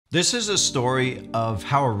This is a story of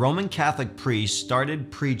how a Roman Catholic priest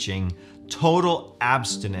started preaching total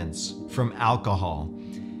abstinence from alcohol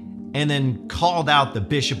and then called out the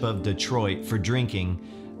Bishop of Detroit for drinking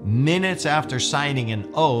minutes after signing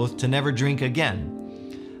an oath to never drink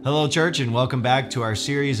again. Hello, church, and welcome back to our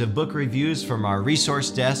series of book reviews from our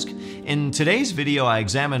resource desk. In today's video, I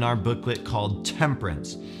examine our booklet called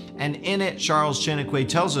Temperance, and in it, Charles Chiniquy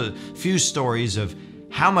tells a few stories of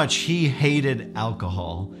how much he hated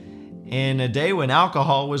alcohol in a day when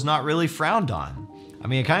alcohol was not really frowned on. I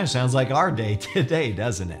mean, it kind of sounds like our day today,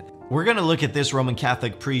 doesn't it? We're going to look at this Roman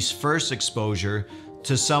Catholic priest's first exposure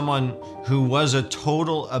to someone who was a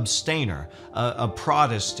total abstainer, a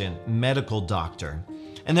Protestant medical doctor.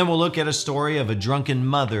 And then we'll look at a story of a drunken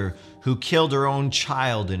mother who killed her own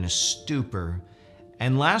child in a stupor.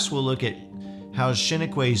 And last, we'll look at how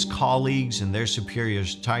Chiniquy's colleagues and their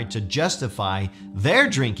superiors tried to justify their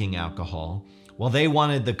drinking alcohol while they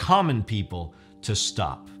wanted the common people to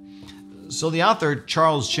stop. So the author,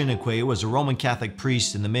 Charles Chiniquy, was a Roman Catholic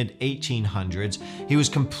priest in the mid-1800s. He was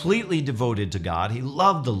completely devoted to God. He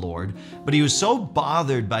loved the Lord, but he was so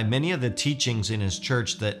bothered by many of the teachings in his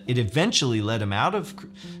church that it eventually led him out of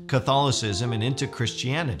Catholicism and into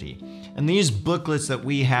Christianity. And these booklets that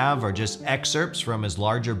we have are just excerpts from his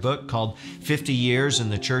larger book called 50 Years in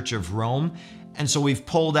the Church of Rome. And so we've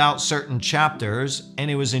pulled out certain chapters, and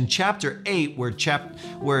it was in chapter 8 where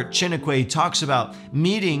Chiniquy talks about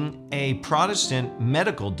meeting a Protestant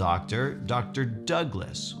medical doctor, Dr.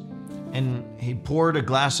 Douglas. And he poured a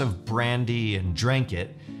glass of brandy and drank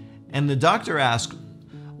it. And the doctor asked,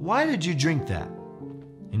 "Why did you drink that?"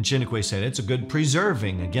 And Chiniquy said, "It's a good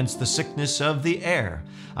preserving against the sickness of the air.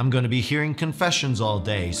 I'm going to be hearing confessions all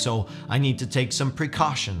day, so I need to take some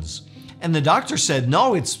precautions." And the doctor said,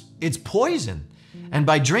 "No, it's poison. And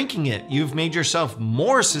by drinking it, you've made yourself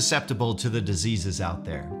more susceptible to the diseases out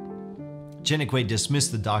there." Chiniquy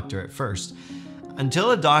dismissed the doctor at first,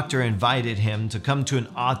 until a doctor invited him to come to an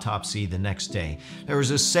autopsy the next day. There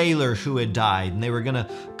was a sailor who had died, and they were going to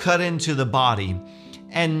cut into the body.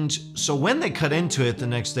 And so when they cut into it the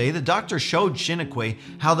next day, the doctor showed Chiniquy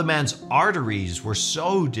how the man's arteries were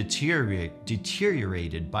so deteriorated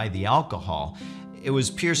by the alcohol. It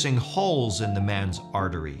was piercing holes in the man's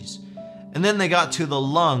arteries. And then they got to the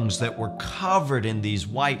lungs that were covered in these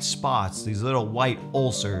white spots, these little white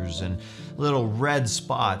ulcers and little red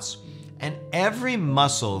spots. And every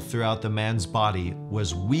muscle throughout the man's body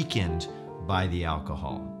was weakened by the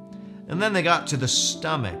alcohol. And then they got to the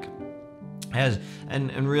stomach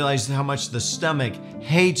and realized how much the stomach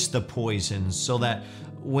hates the poison, so that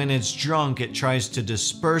when it's drunk, it tries to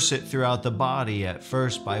disperse it throughout the body, at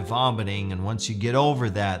first by vomiting. And once you get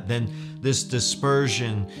over that, then this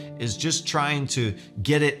dispersion is just trying to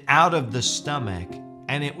get it out of the stomach.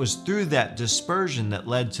 And it was through that dispersion that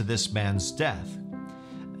led to this man's death.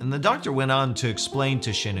 And the doctor went on to explain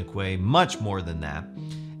to Chiniquy much more than that.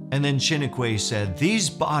 And then Chiniquy said,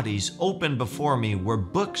 "These bodies opened before me were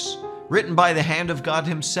books written by the hand of God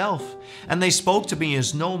himself, and they spoke to me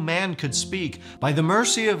as no man could speak. By the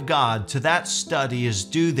mercy of God, to that study is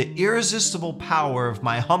due the irresistible power of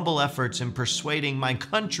my humble efforts in persuading my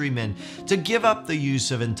countrymen to give up the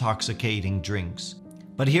use of intoxicating drinks.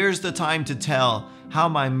 But here's the time to tell how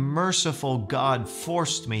my merciful God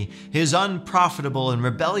forced me, his unprofitable and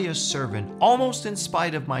rebellious servant, almost in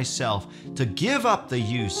spite of myself, to give up the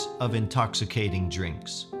use of intoxicating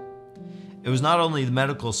drinks." It was not only the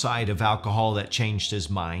medical side of alcohol that changed his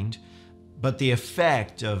mind, but the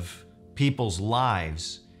effect of people's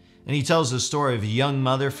lives. And he tells the story of a young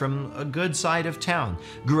mother from a good side of town,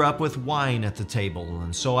 grew up with wine at the table,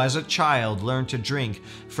 and so as a child learned to drink,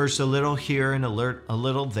 first a little here and a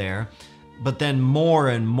little there, but then more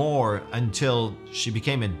and more until she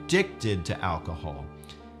became addicted to alcohol.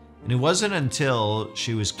 And it wasn't until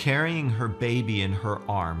she was carrying her baby in her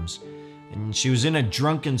arms, and she was in a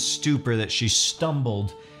drunken stupor, that she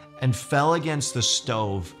stumbled and fell against the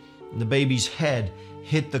stove. And the baby's head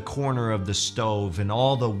hit the corner of the stove, and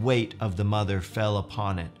all the weight of the mother fell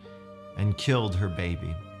upon it and killed her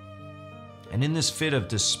baby. And in this fit of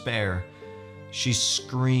despair, she's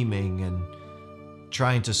screaming and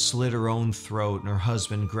trying to slit her own throat, and her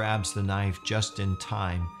husband grabs the knife just in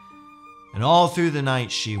time. And all through the night,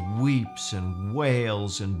 she weeps and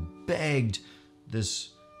wails and begged this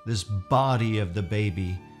body of the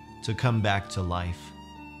baby to come back to life.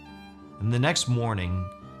 And the next morning,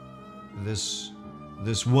 this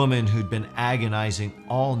woman who'd been agonizing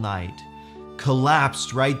all night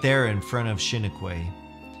collapsed right there in front of Chiniquy,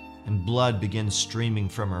 and blood begins streaming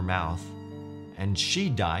from her mouth. And she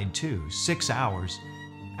died too, 6 hours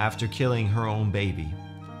after killing her own baby.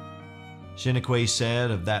 Chiniquy said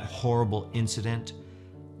of that horrible incident,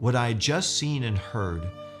 "What I had just seen and heard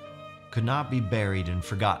could not be buried and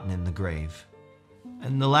forgotten in the grave."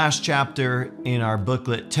 And the last chapter in our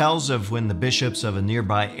booklet tells of when the bishops of a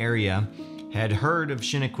nearby area had heard of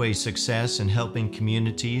Chiniquy's success in helping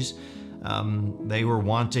communities. They were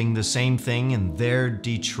wanting the same thing in their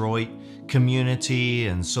Detroit community,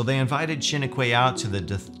 and so they invited Chiniquy out to the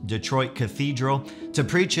Detroit Cathedral to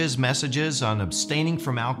preach his messages on abstaining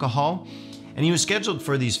from alcohol. And he was scheduled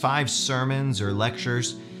for these 5 sermons or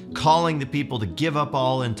lectures, calling the people to give up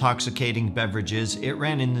all intoxicating beverages. It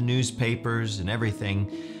ran in the newspapers and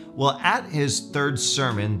everything. Well, at his 3rd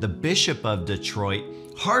sermon, the Bishop of Detroit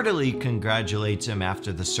heartily congratulates him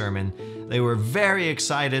after the sermon. They were very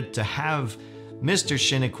excited to have Mr.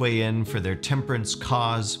 Chiniquy in for their temperance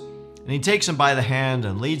cause. And he takes him by the hand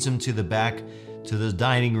and leads him to the back to the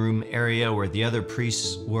dining room area where the other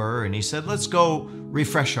priests were. And he said, "Let's go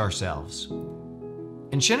refresh ourselves."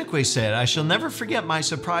 And Chiniquy said, "I shall never forget my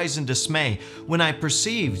surprise and dismay when I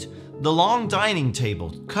perceived the long dining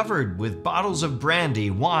table covered with bottles of brandy,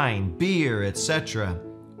 wine, beer, etc.,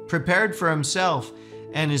 prepared for himself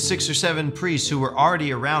and his 6 or 7 priests who were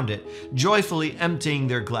already around it, joyfully emptying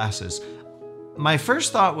their glasses. My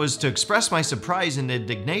first thought was to express my surprise and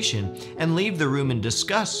indignation and leave the room in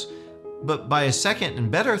disgust. But by a second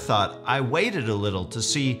and better thought, I waited a little to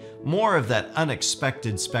see more of that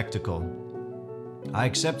unexpected spectacle. I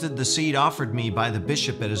accepted the seat offered me by the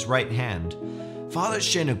bishop at his right hand. 'Father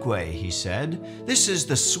Chiniquy,' he said, 'this is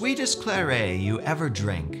the sweetest claret you ever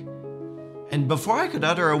drank.' And before I could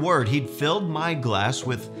utter a word, he'd filled my glass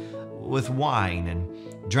with wine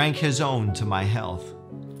and drank his own to my health.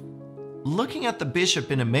 Looking at the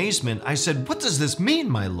bishop in amazement, I said, 'What does this mean,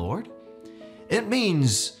 my lord?' 'It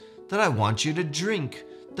means that I want you to drink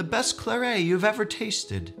the best claret you've ever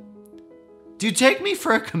tasted.' 'Do you take me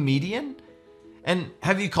for a comedian? And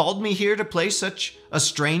have you called me here to play such a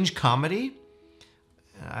strange comedy?'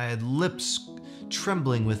 I had lips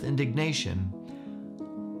trembling with indignation.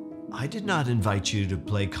 'I did not invite you to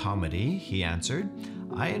play comedy,' he answered.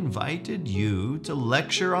 'I invited you to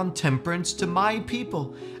lecture on temperance to my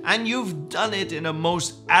people, and you've done it in a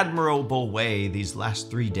most admirable way these last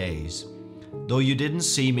 3 days. Though you didn't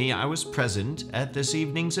see me, I was present at this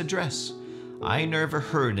evening's address. I never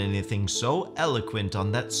heard anything so eloquent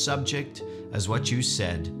on that subject as what you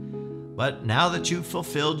said. But now that you've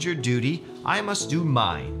fulfilled your duty, I must do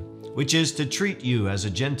mine, which is to treat you as a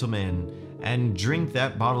gentleman and drink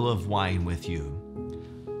that bottle of wine with you.'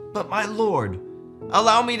 'But my lord,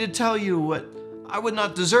 allow me to tell you what I would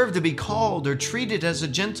not deserve to be called or treated as a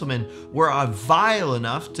gentleman were I vile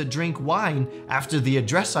enough to drink wine after the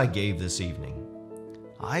address I gave this evening.'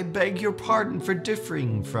 'I beg your pardon for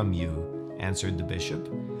differing from you,' answered the bishop.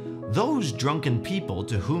 'Those drunken people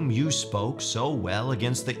to whom you spoke so well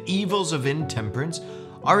against the evils of intemperance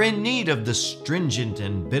are in need of the stringent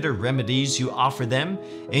and bitter remedies you offer them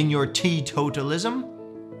in your teetotalism.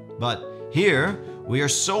 But here we are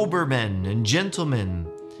sober men and gentlemen,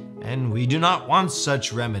 and we do not want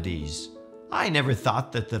such remedies. I never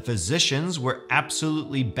thought that the physicians were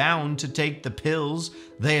absolutely bound to take the pills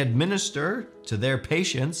they administer to their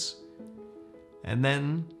patients.' And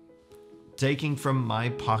then, taking from my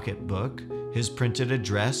pocketbook his printed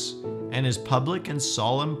address and his public and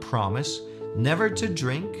solemn promise never to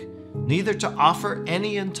drink, neither to offer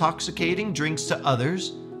any intoxicating drinks to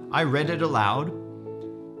others, I read it aloud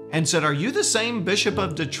and said, 'Are you the same Bishop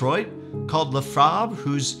of Detroit called Lefebvre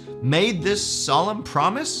who's made this solemn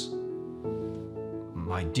promise?'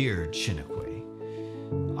 'My dear Chiniquy,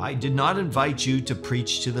 I did not invite you to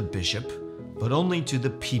preach to the bishop, but only to the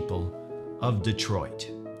people of Detroit.'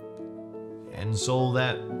 And so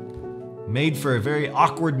that made for a very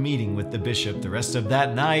awkward meeting with the bishop the rest of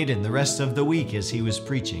that night and the rest of the week as he was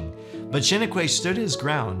preaching. But Chiniquy stood his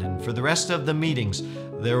ground, and for the rest of the meetings,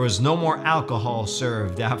 there was no more alcohol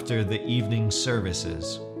served after the evening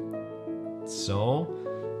services. So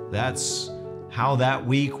that's how that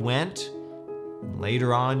week went.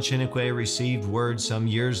 Later on, Chiniquy received word some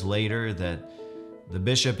years later that the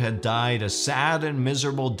bishop had died a sad and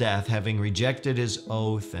miserable death, having rejected his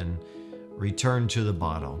oath and returned to the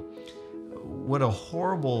bottle. What a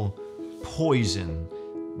horrible poison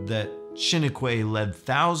that Chiniquy led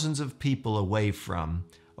thousands of people away from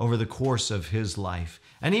over the course of his life.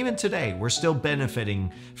 And even today, we're still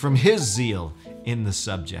benefiting from his zeal in the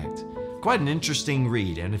subject. Quite an interesting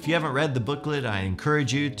read, and if you haven't read the booklet, I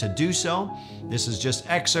encourage you to do so. This is just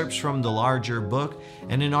excerpts from the larger book,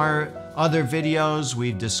 and in our other videos,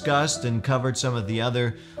 we've discussed and covered some of the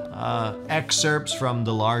other excerpts from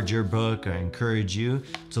the larger book. I encourage you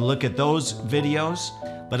to look at those videos.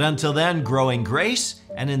 But until then, grow in grace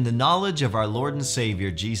and in the knowledge of our Lord and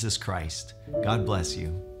Savior, Jesus Christ. God bless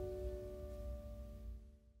you.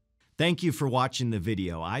 Thank you for watching the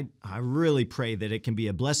video. I really pray that it can be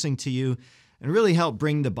a blessing to you and really help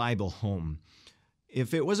bring the Bible home.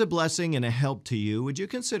 If it was a blessing and a help to you, would you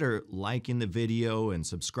consider liking the video and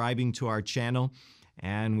subscribing to our channel?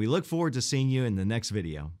 And we look forward to seeing you in the next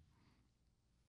video.